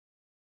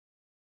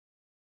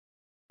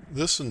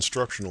This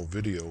instructional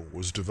video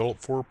was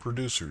developed for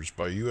producers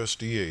by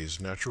USDA's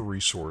Natural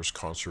Resource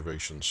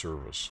Conservation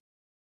Service.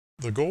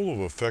 The goal of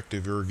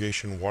effective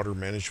irrigation water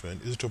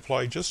management is to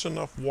apply just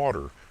enough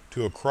water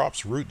to a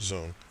crop's root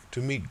zone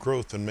to meet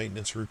growth and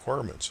maintenance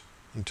requirements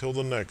until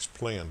the next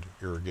planned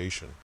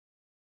irrigation.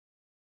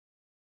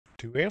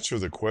 To answer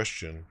the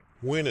question,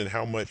 when and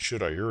how much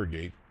should I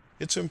irrigate,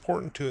 it's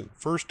important to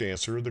first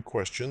answer the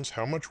questions: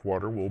 how much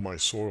water will my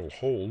soil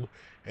hold,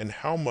 and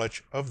how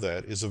much of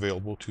that is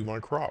available to my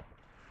crop.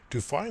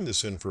 To find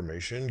this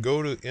information,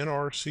 go to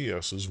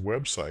NRCS's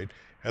website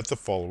at the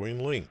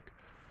following link: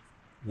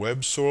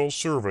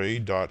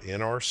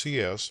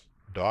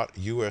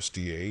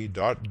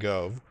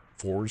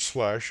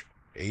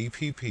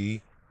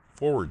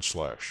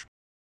 websoilsurvey.nrcs.usda.gov/app/.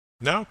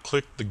 Now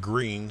click the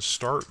green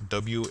Start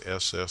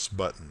WSS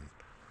button.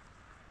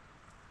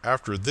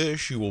 After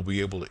this, you will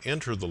be able to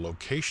enter the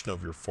location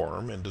of your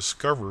farm and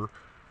discover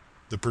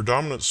the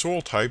predominant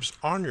soil types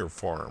on your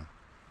farm.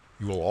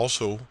 You will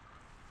also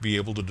be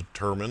able to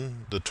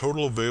determine the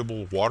total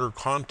available water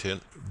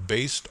content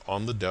based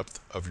on the depth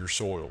of your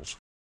soils.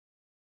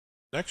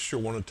 Next,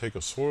 you'll want to take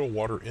a soil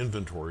water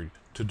inventory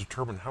to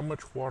determine how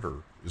much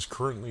water is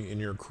currently in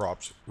your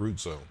crop's root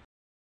zone.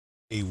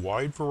 A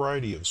wide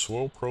variety of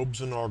soil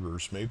probes and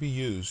augers may be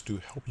used to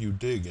help you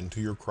dig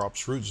into your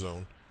crop's root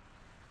zone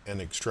and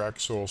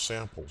extract soil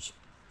samples.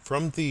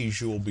 From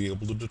these, you will be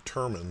able to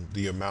determine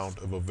the amount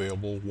of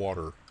available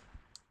water.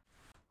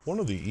 One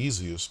of the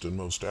easiest and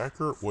most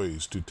accurate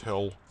ways to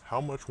tell how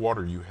much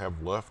water you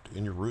have left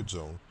in your root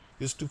zone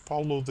is to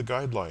follow the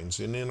guidelines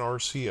in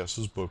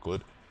NRCS's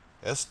booklet,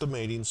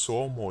 Estimating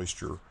Soil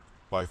Moisture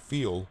by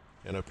Feel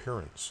and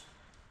Appearance.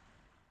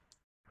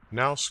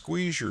 Now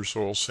squeeze your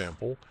soil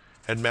sample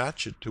and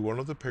match it to one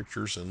of the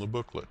pictures in the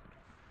booklet.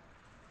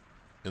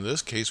 In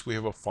this case, we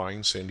have a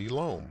fine sandy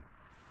loam.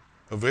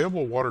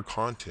 Available water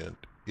content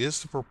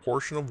is the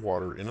proportion of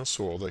water in a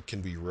soil that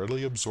can be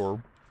readily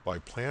absorbed by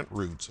plant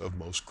roots of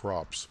most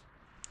crops.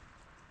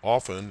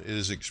 Often, it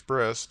is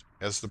expressed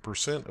as the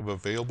percent of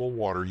available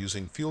water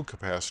using field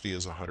capacity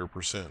as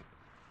 100%.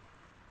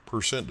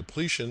 Percent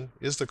depletion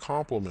is the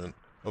complement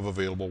of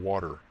available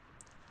water.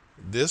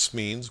 This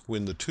means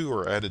when the two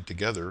are added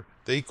together,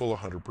 they equal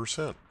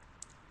 100%.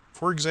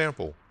 For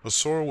example, a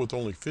soil with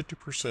only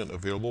 50%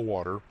 available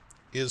water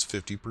is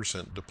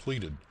 50%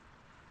 depleted.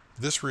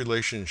 This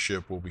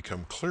relationship will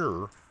become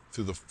clearer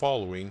through the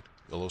following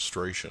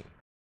illustration.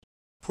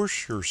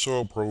 Push your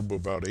soil probe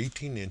about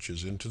 18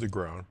 inches into the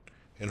ground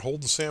and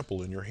hold the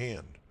sample in your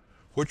hand.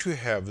 What you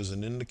have is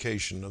an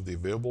indication of the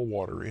available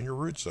water in your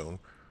root zone,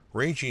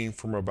 ranging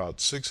from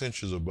about 6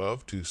 inches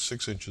above to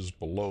 6 inches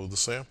below the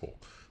sample.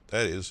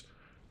 That is,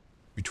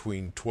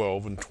 between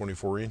 12 and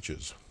 24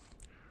 inches.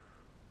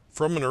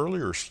 From an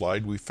earlier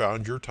slide, we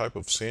found your type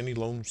of sandy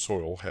loam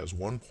soil has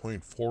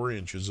 1.4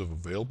 inches of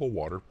available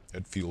water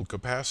at field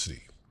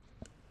capacity.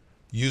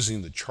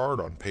 Using the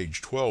chart on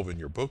page 12 in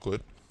your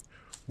booklet,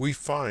 we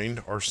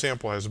find our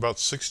sample has about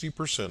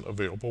 60%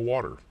 available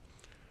water.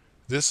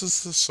 This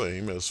is the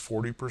same as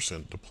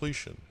 40%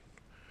 depletion.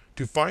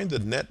 To find the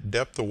net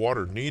depth of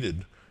water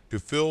needed to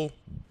fill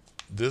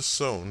this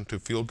zone to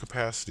field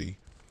capacity,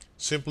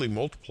 simply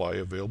multiply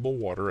available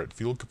water at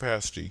field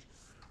capacity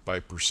by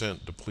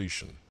percent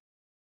depletion.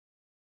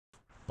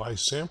 By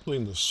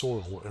sampling the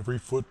soil every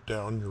foot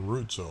down your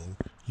root zone,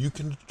 you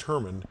can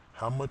determine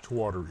how much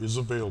water is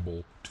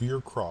available to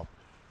your crop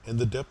and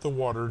the depth of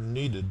water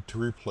needed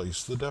to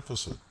replace the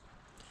deficit.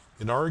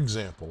 In our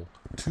example,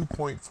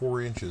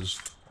 2.4 inches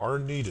are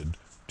needed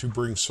to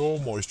bring soil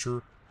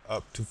moisture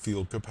up to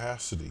field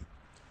capacity.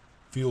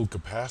 Field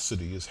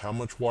capacity is how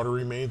much water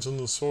remains in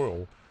the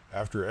soil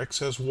after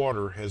excess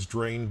water has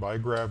drained by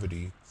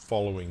gravity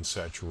following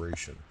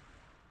saturation.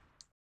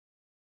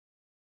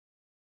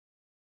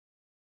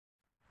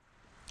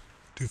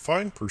 To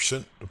find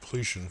percent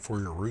depletion for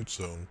your root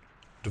zone,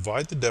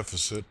 divide the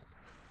deficit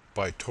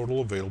by total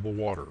available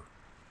water.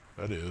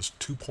 That is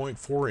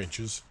 2.4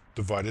 inches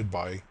divided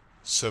by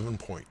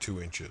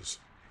 7.2 inches.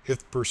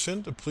 If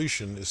percent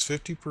depletion is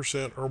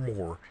 50% or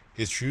more,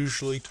 it's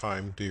usually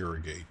time to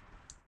irrigate.